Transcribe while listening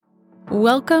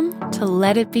Welcome to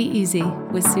Let It Be Easy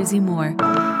with Susie Moore.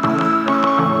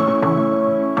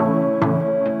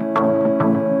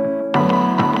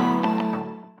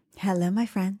 Hello, my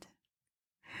friend.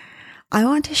 I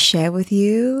want to share with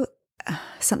you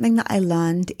something that I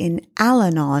learned in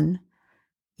Anon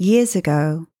years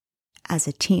ago as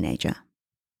a teenager.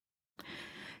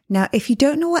 Now, if you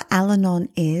don't know what Anon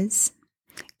is,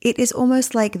 it is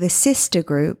almost like the sister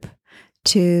group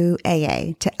to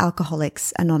AA, to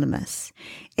Alcoholics Anonymous.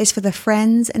 It's for the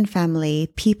friends and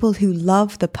family, people who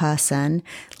love the person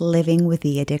living with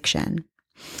the addiction.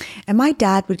 And my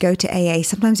dad would go to AA.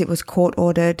 Sometimes it was court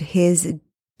ordered. His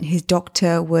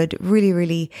doctor would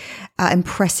really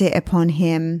impress it upon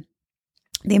him,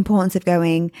 the importance of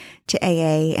going to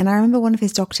AA. And I remember one of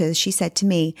his doctors, she said to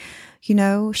me, you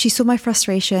know, she saw my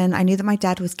frustration. I knew that my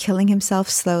dad was killing himself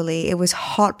slowly. It was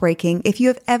heartbreaking. If you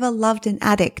have ever loved an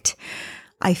addict,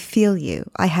 I feel you.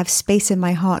 I have space in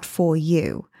my heart for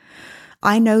you.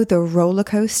 I know the roller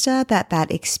coaster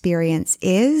that experience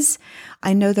is.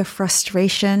 I know the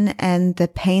frustration and the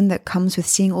pain that comes with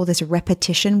seeing all this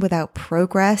repetition without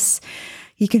progress.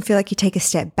 You can feel like you take a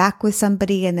step back with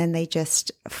somebody and then they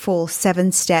just fall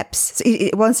 7 steps, so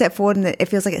one step forward and it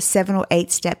feels like it's 7 or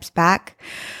 8 steps back.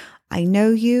 I know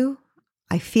you.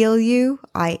 I feel you.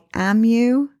 I am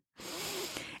you.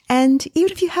 And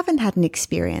even if you haven't had an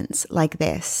experience like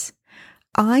this,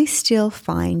 I still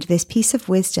find this piece of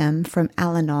wisdom from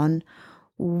Al-Anon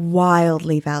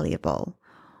wildly valuable,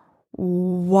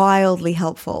 wildly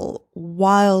helpful,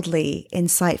 wildly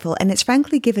insightful, and it's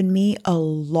frankly given me a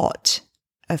lot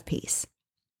of peace.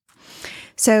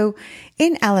 So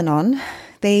in Al-Anon,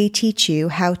 they teach you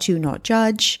how to not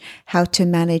judge, how to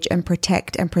manage and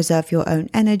protect and preserve your own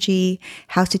energy,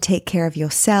 how to take care of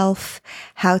yourself,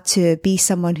 how to be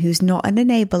someone who's not an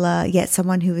enabler, yet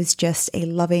someone who is just a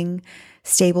loving,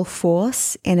 stable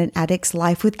force in an addict's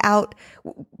life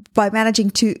by managing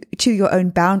to your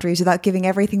own boundaries without giving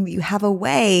everything that you have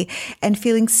away and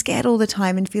feeling scared all the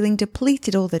time and feeling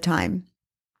depleted all the time.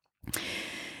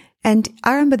 And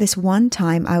I remember this one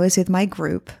time I was with my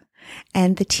group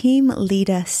and the team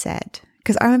leader said,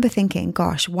 because I remember thinking,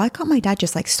 gosh, why can't my dad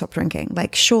just stop drinking?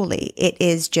 Surely it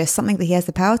is just something that he has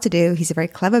the power to do. He's a very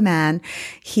clever man.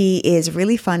 He is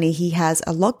really funny. He has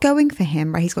a lot going for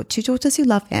him, right? He's got 2 daughters who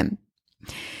love him.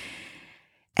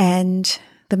 And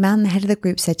the man, the head of the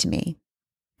group, said to me,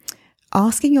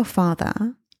 asking your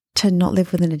father to not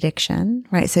live with an addiction,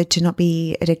 right? So to not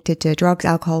be addicted to drugs,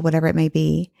 alcohol, whatever it may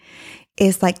be,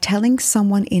 is like telling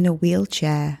someone in a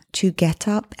wheelchair to get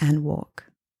up and walk.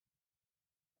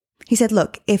 He said,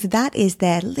 look, if that is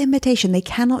their limitation, they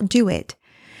cannot do it.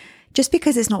 Just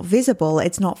because it's not visible,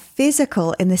 it's not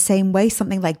physical in the same way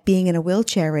something like being in a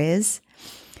wheelchair is.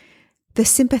 The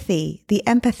sympathy, the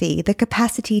empathy, the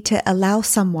capacity to allow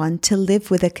someone to live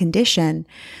with a condition,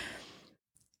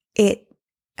 it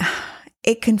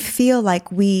can feel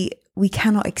like we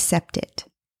cannot accept it.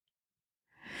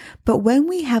 But when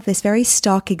we have this very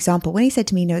stark example, when he said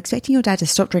to me, expecting your dad to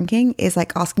stop drinking is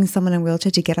like asking someone in a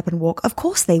wheelchair to get up and walk. Of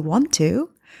course they want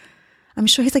to. I'm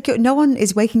sure he's like, no one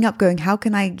is waking up going, how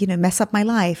can I, mess up my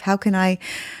life? How can I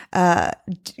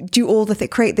do all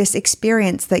create this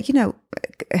experience that,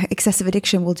 excessive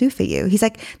addiction will do for you? He's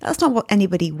like, that's not what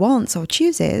anybody wants or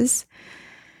chooses.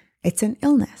 It's an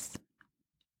illness.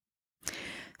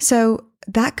 So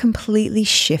that completely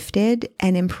shifted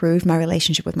and improved my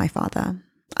relationship with my father.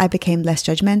 I became less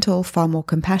judgmental, far more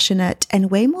compassionate,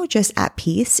 and way more just at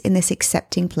peace in this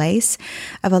accepting place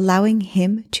of allowing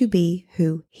him to be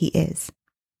who he is.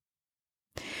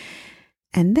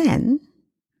 And then,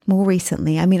 more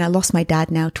recently, I lost my dad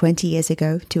now 20 years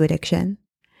ago to addiction.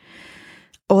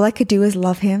 All I could do was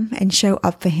love him and show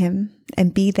up for him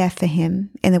and be there for him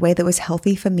in a way that was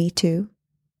healthy for me too.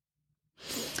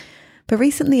 But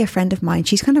recently, a friend of mine,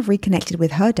 she's kind of reconnected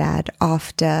with her dad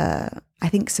after, I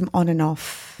think, an on and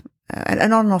off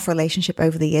relationship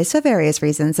over the years for various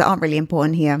reasons that aren't really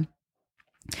important here.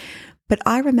 But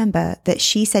I remember that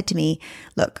she said to me,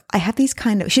 look, I have these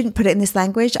she didn't put it in this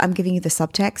language, I'm giving you the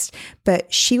subtext,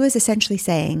 but she was essentially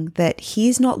saying that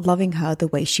he's not loving her the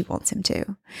way she wants him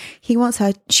to. She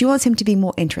wants him to be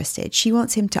more interested. She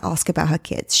wants him to ask about her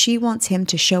kids. She wants him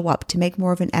to show up, to make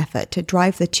more of an effort, to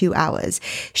drive the 2 hours.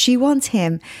 She wants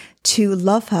him to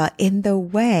love her in the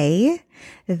way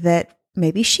that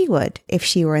maybe she would if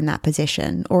she were in that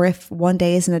position, or if one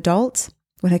day as an adult,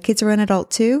 when her kids are an adult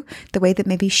too, the way that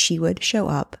maybe she would show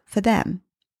up for them.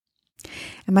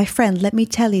 And my friend, let me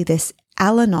tell you, this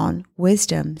Al-Anon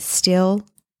wisdom still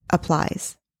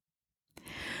applies.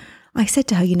 I said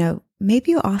to her, maybe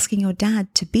you're asking your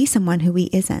dad to be someone who he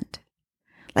isn't.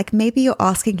 Like maybe you're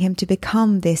asking him to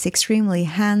become this extremely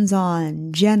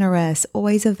hands-on, generous,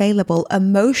 always available,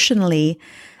 emotionally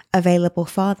available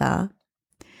father.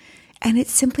 And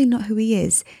it's simply not who he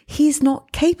is. He's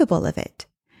not capable of it.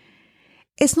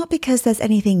 It's not because there's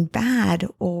anything bad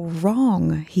or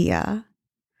wrong here.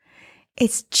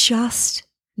 It's just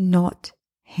not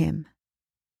him.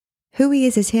 Who he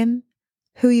is him.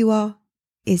 Who you are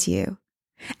is you.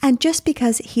 And just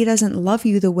because he doesn't love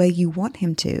you the way you want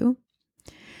him to,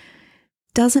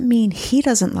 doesn't mean he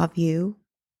doesn't love you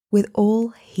with all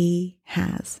he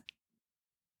has.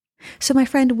 So my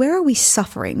friend, where are we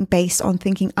suffering based on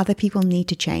thinking other people need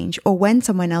to change, or when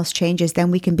someone else changes,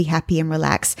 then we can be happy and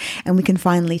relax and we can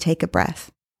finally take a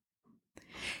breath?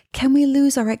 Can we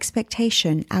lose our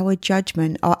expectation, our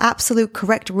judgment, our absolute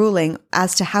correct ruling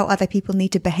as to how other people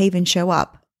need to behave and show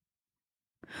up?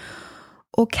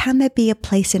 Or can there be a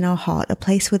place in our heart, a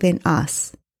place within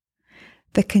us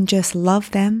that can just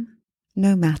love them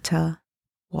no matter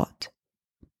what?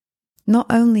 Not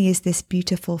only is this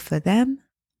beautiful for them,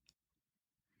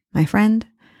 my friend,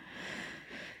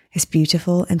 it's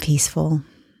beautiful and peaceful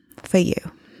for you.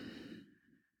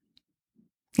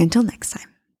 Until next time,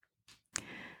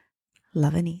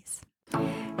 love and ease.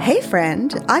 Hey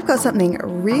friend, I've got something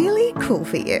really cool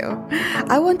for you.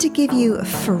 I want to give you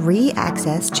free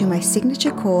access to my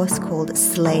signature course called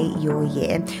Slay Your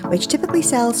Year, which typically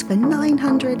sells for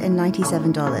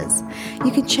 $997.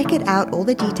 You can check it out, all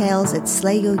the details at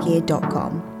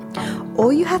slayyouryear.com.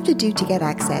 All you have to do to get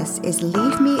access is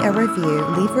leave a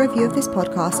review of this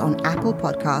podcast on Apple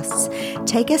Podcasts,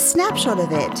 take a snapshot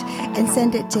of it, and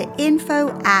send it to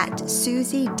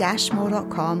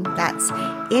info@susie-moore.com. That's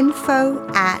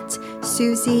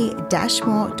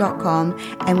info@susie-moore.com,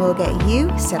 and we'll get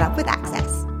you set up with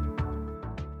access.